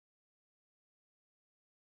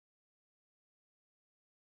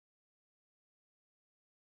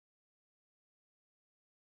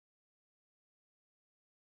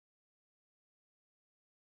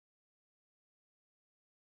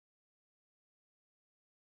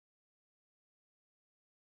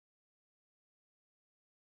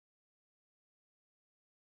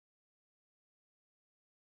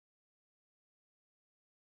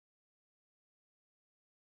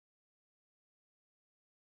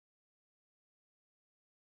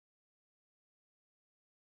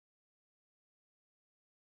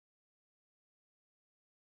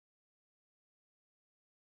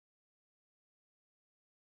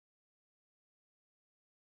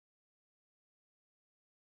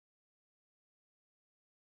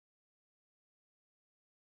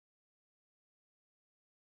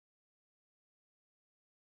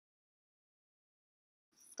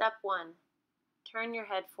Step 1. Turn your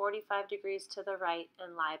head 45 degrees to the right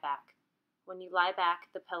and lie back. When you lie back,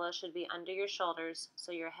 the pillow should be under your shoulders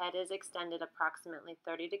so your head is extended approximately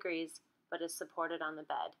 30 degrees but is supported on the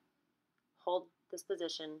bed. Hold this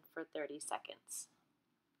position for 30 seconds.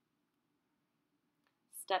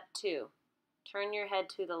 Step 2. Turn your head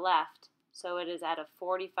to the left so it is at a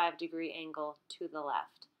 45-degree angle to the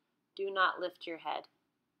left. Do not lift your head.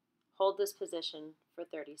 Hold this position for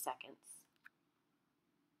 30 seconds.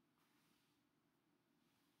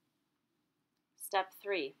 Step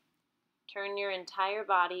 3. Turn your entire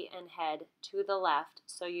body and head to the left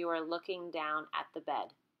so you are looking down at the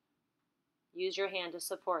bed. Use your hand to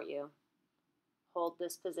support you. Hold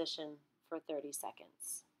this position for 30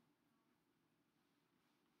 seconds.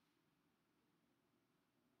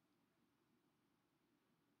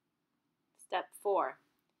 Step 4.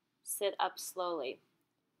 Sit up slowly.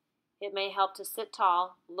 It may help to sit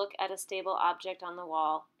tall, look at a stable object on the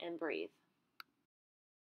wall, and breathe.